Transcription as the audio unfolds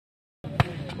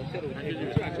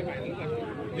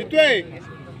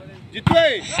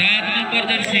सात number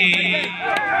Jersey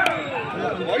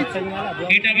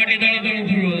इटामाटी दल तरफ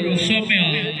सौम्य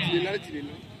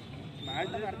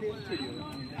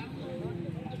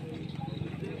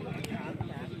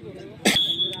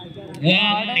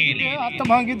हाथ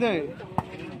भांगी दे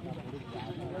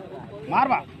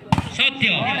मारवा सत्य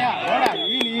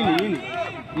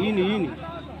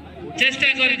चेष्टा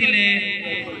करथिले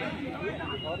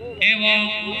एवं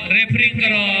रेफरी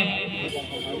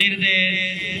निर्देश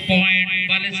पॉइंट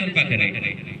बालेश्वर पाखरे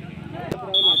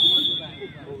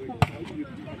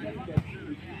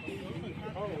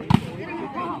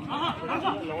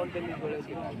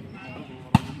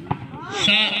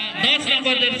 10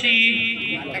 नंबर जर्सी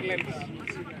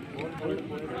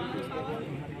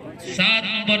 7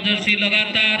 नंबर जर्सी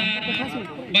लगातार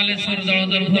बालेश्वर दल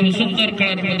तरफ सुंदर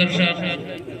खेल प्रदर्शन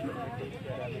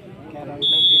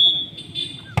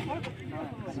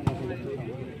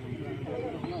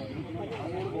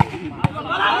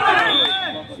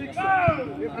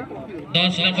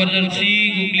 10 नंबर जर्सी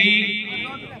गुगली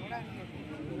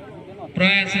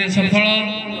प्रयास रे सफल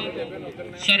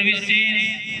सर्विस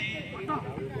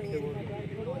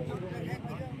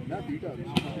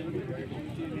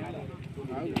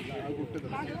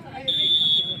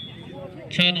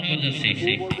 6 नंबर जर्सी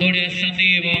दौड़ी आसछन्ती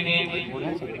एवं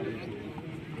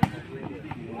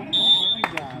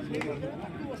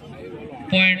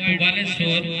पॉइंट टू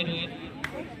बालेश्वर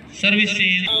सर्विस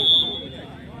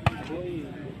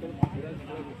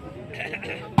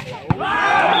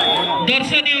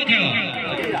दर्शनीय खेल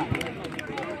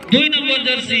 2 नंबर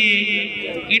जर्सी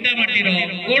इटामाटी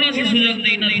कौन सुजोग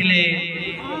दे नथिले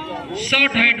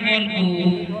शॉर्ट हाइट बॉल को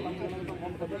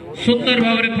सुंदर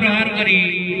भाव में प्रहार करी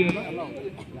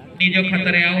निज खाता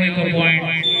रे आउ एक पॉइंट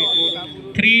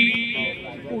 3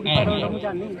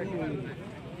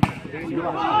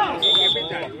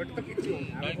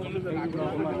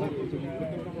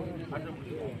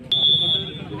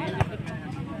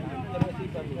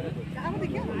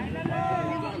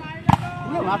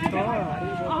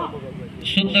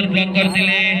 सुंदर ब्लॉक कर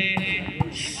दिले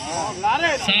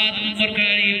 7 नंबर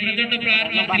खिलाड़ी प्रचंड प्रहार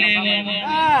करथिले एवं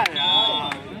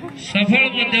सफल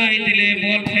मध्य होइतिले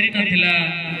बॉल फेरी नथिला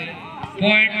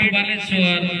point two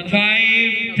Baleshwar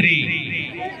 5-3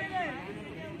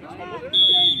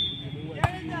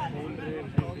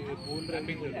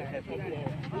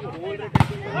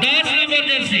 10 number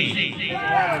Jersey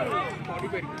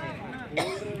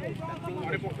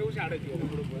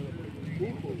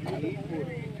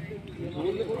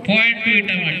point two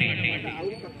इटामाटी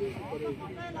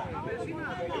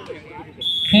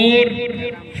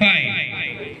 4-5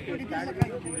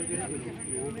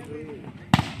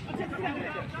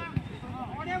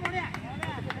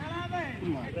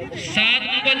 7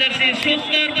 number Jersey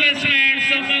सुंदर प्लेसमेंट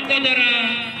समय द्वारा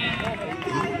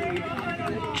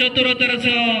चतुरतर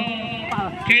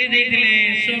खेली देथिले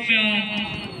सौम्य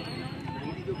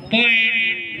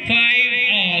पॉइंट 5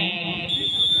 ऑल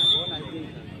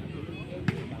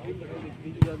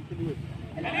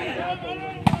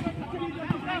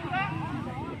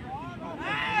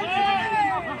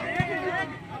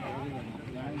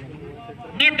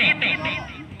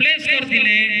प्लेस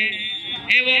करथिले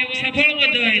एवं सफल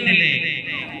मध्य होइतिले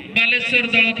बालेश्वर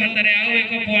दल खाता रे आउ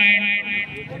एक पॉइंट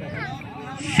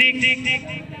 6-5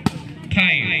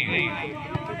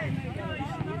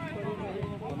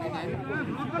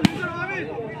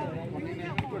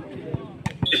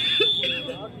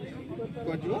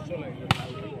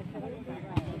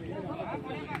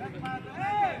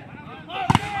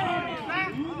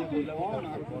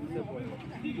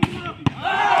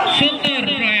 सुंदर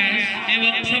प्रयास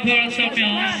एवं सफल समय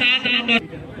 7 नंबर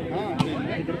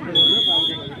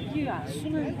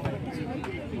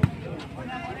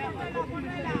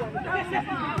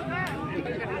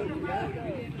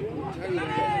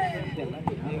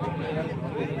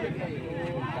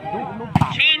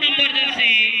 6 नंबर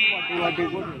जर्सी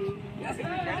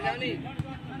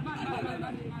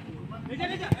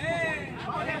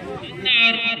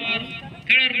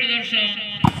खेल प्रदर्शन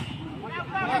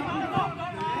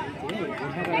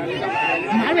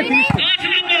 10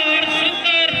 नंबर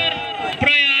सुंदर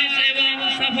प्रयास एवं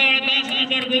सफल 10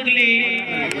 नंबर गुगली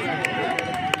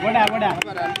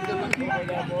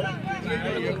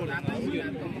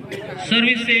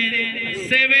सर्विस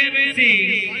 7-6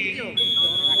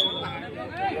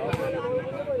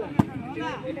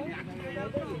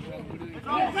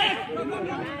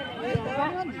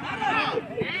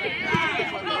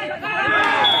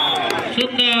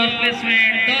 सुंदर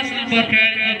प्लेसमेंट 10 नंबर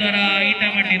खेल द्वारा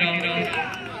इटामाटी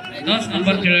 10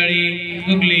 नंबर खिलाड़ी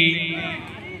गुगली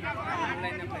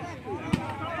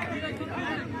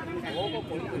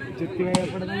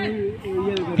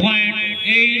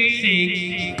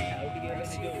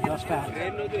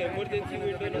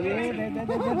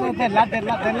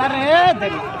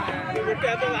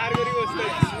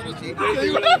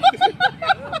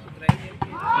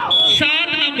सात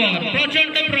नंबर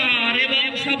प्रचंड प्रहार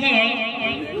एवं सफल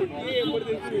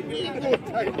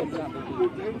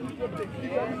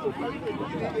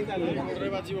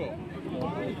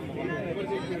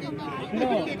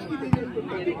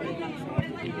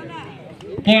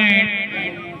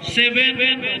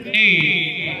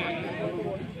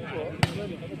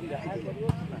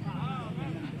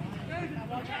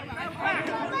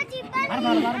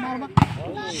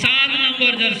सात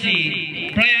नंबर जर्सी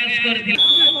प्रयास कर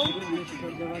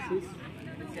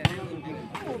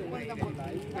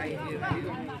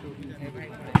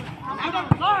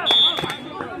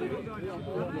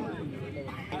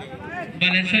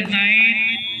बालेश्वर 9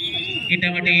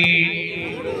 इटामाटी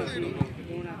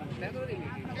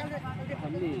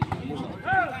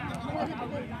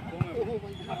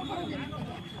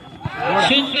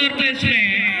सुंदर प्लेसमेंट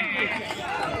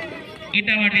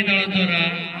इटामाटी दल द्वारा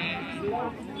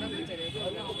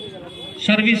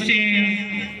सर्विस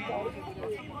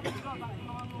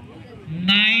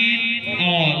 9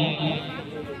 ऑल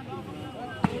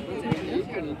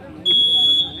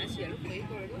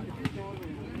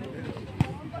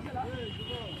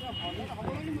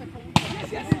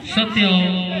सत्य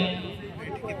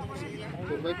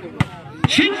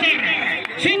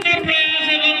सुंदर प्रयास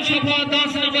एवं सफल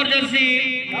 10 नंबर जर्सी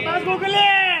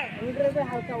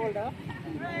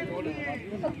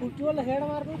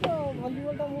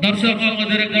दर्शक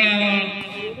मध्य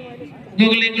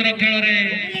गुगली खेल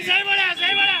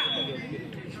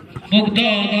मुग्ध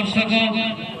दर्शक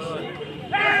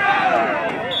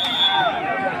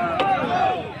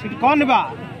कौन बा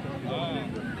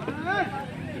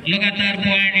लगातार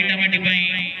पॉइंट इटामाटी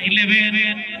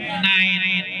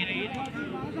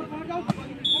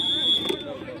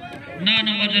 11-9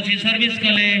 नंबर जर्सी सर्विस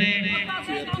कले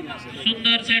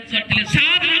सुंदर सेट करते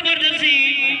 7 नंबर जर्सी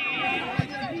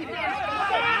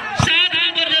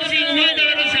उभय दल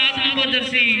 7 नंबर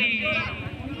जर्सी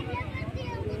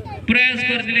प्रयास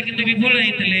करते किंतु विफल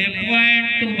होते पॉइंट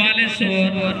टू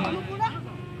बालेश्वर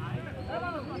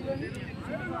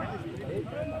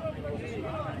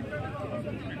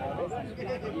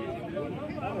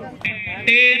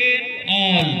 10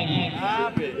 ऑल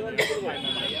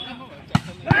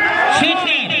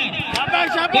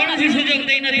कौन सी सुजोग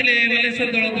दे नथिले बालेश्वर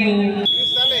दल को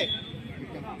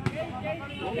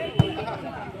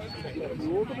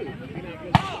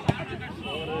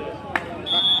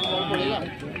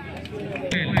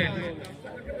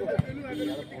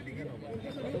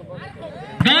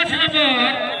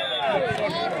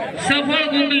सफल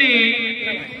गुंगली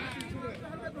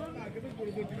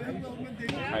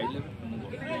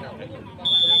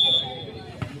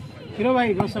किरो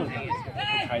भाई बस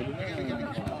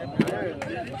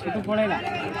तो पड़ेगा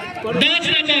 10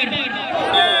 नंबर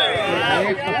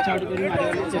टच करी मारे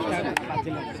चेष्टा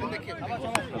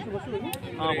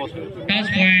हां बस टच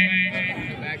पॉइंट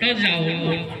टच जाओ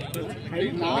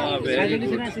साइड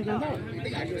से ना सीधा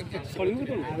पड़ियो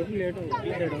तो लेट हो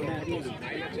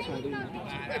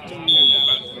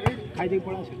खाई दे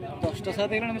पड़ा 10टा साथ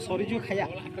एला हम सरी जो खाया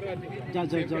जा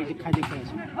जल्दी खाई दे पड़ा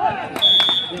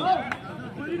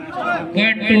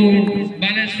पॉइंट टू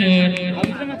बालेश्वर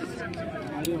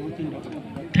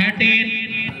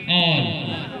 13 ऑल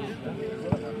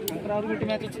और गोटे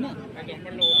मैच अछि ना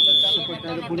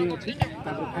सुपर पुरी अछि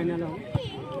तापर फाइनल हो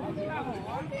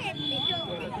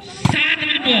 7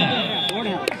 नंबर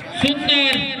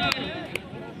सुंदर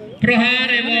प्रहार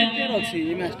एवं अछि ई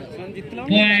मैचटा जितला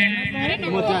पॉइंट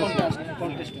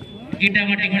कॉन्टेस्ट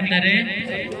इटामाटी खंडारे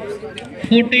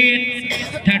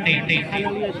 14-13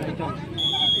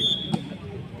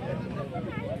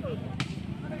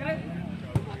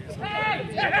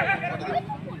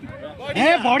 ए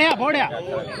बढ़िया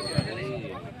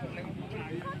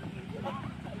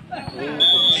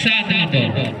 7 नंबर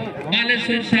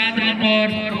बालेश्वर 7 नंबर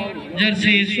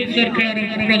जर्सी सुंदर खेल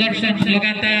प्रदर्शन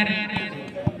लगातार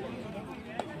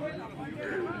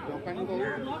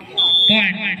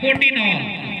पॉइंट 14 ऑल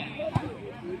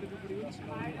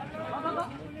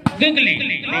गुगली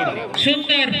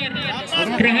सुंदर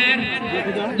प्रहार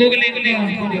गुगली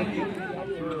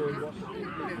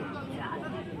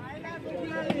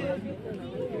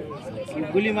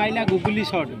गुगली माइला गुगली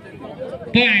शॉट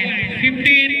पॉइंट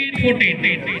 15-14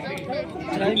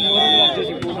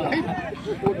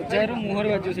 अजय मुहर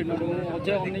बाजू से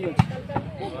अजय नहीं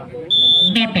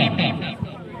नट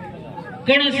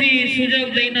कौन सी सुजोग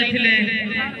दे नथिले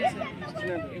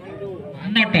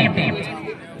नट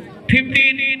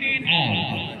 15 all.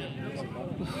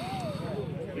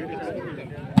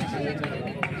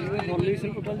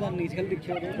 वॉलीबॉल फुटबॉल जाननी है,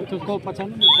 देखिए तो उसको पहचान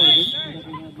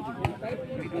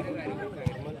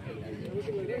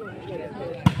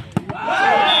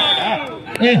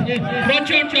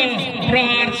प्रचंड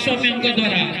प्रहार सौम्यंक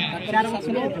द्वारा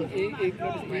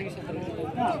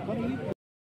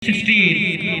 16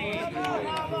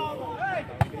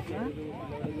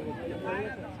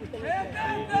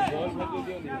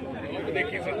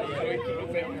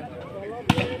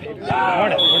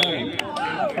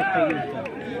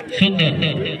 सुंदर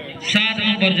 7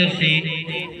 नंबर जर्सी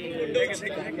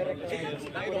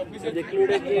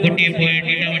गोटे पॉइंट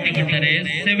इटामाटी घंटारे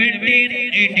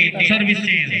 17-18 सर्विस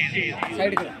चेंज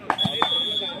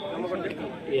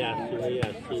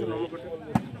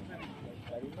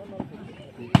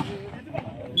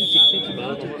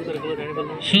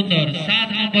सुंदर 7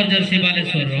 नंबर जर्सी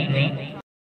बालेश्वर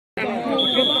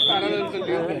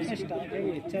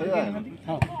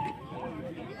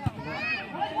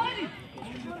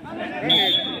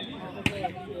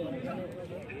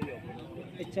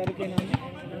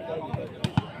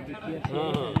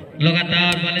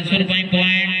लगातार बालेश्वर पॉइंट 20-17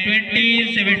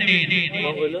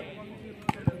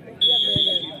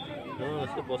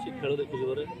 बसी खेल देखुच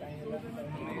घरे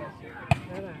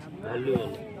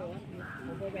वॉलीबॉल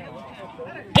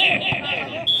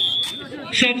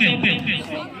सौम्य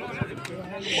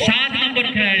 7 नंबर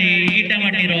खिलाड़ी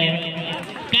इटामाटी रो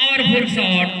पावरफुल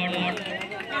शॉट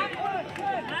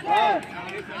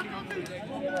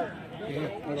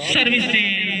सर्विस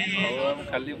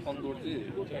खाली फोन दौड़ती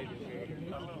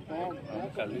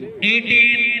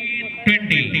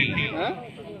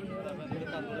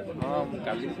 18-20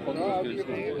 खाली फोन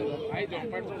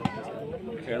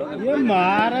खेल ये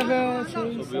मारग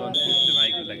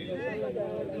माइक लगे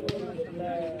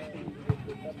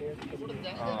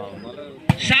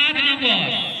 7 नंबर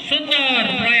सुंदर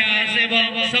प्रयास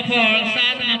एवं सफल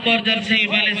 7 नंबर जर्सी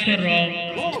बालेश्वर रो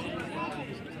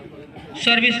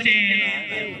सर्विस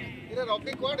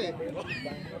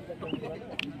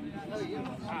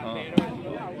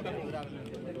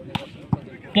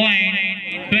पॉइंट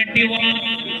 21-18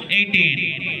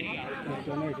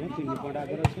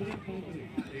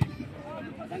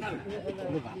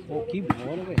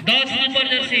 10 नंबर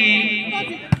जर्सी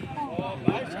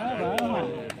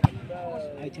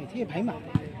भाई मा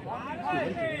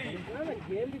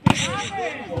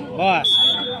बस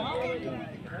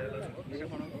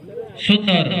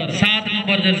सुंदर 7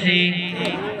 नंबर जर्सी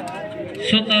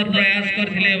सुंदर प्रयास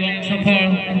करथिले एवं सफल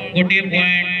गोटे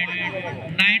पॉइंट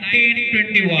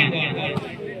 19-21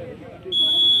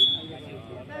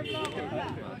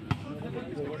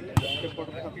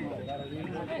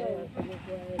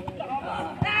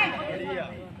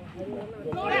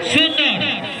 सुंदर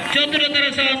चतुरतर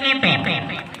नट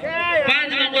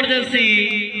 5 नंबर जर्सी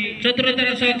चतुरतर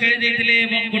खेली देथिले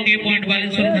एवं गोटे पॉइंट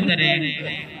बालेश्वर खातारे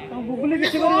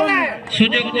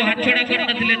सुजोग को हाथछड़ा कर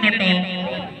नथिले नट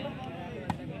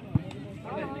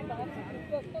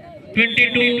 22-19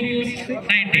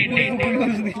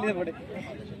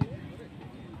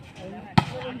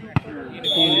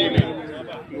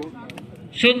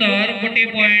 सुंदर गोटे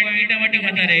पॉइंट इटामाटी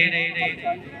खातारे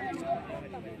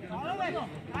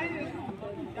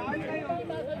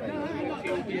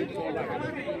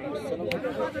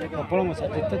कपड़ मसा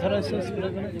जिते थरा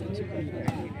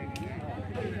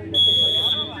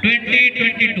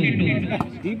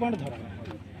 20-22 दी पॉइंट धरा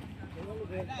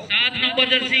 7 नंबर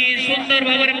जर्सी सुंदर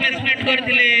भाव प्लेसमेंट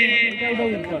करथिले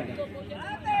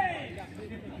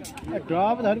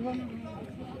ड्रॉप धरबा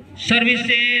सर्विस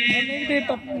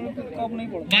कप नहीं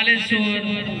पड़ बालेश्वर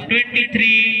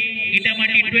 23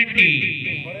 इटामाटी 20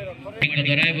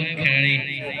 द्वारा एवं खेलाड़ी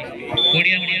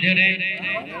ओडिया मध्य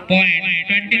पॉइंट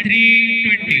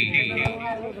 23-20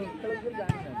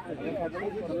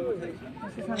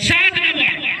 7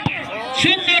 नंबर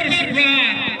सुंदर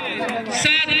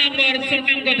 7 नंबर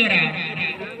सौम्यंक द्वारा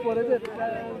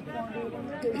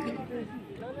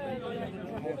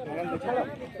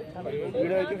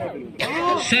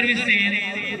सर्विस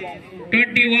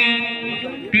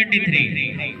 21-23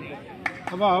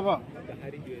 हवा हवा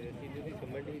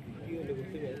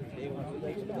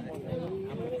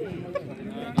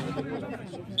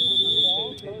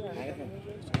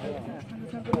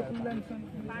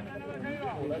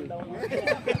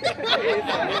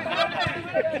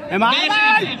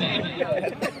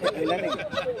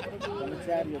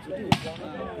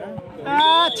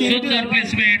सुंदर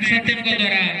प्लेसमेंट सत्यम को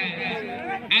द्वारा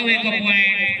आउ एक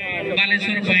point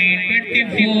Baleshwar point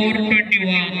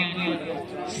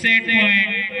 24-21 set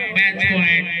point match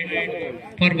point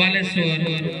for Baleshwar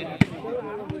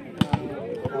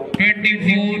 10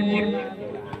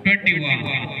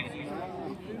 number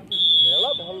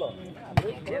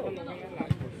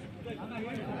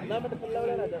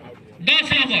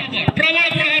प्रबल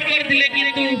प्रहार करथिले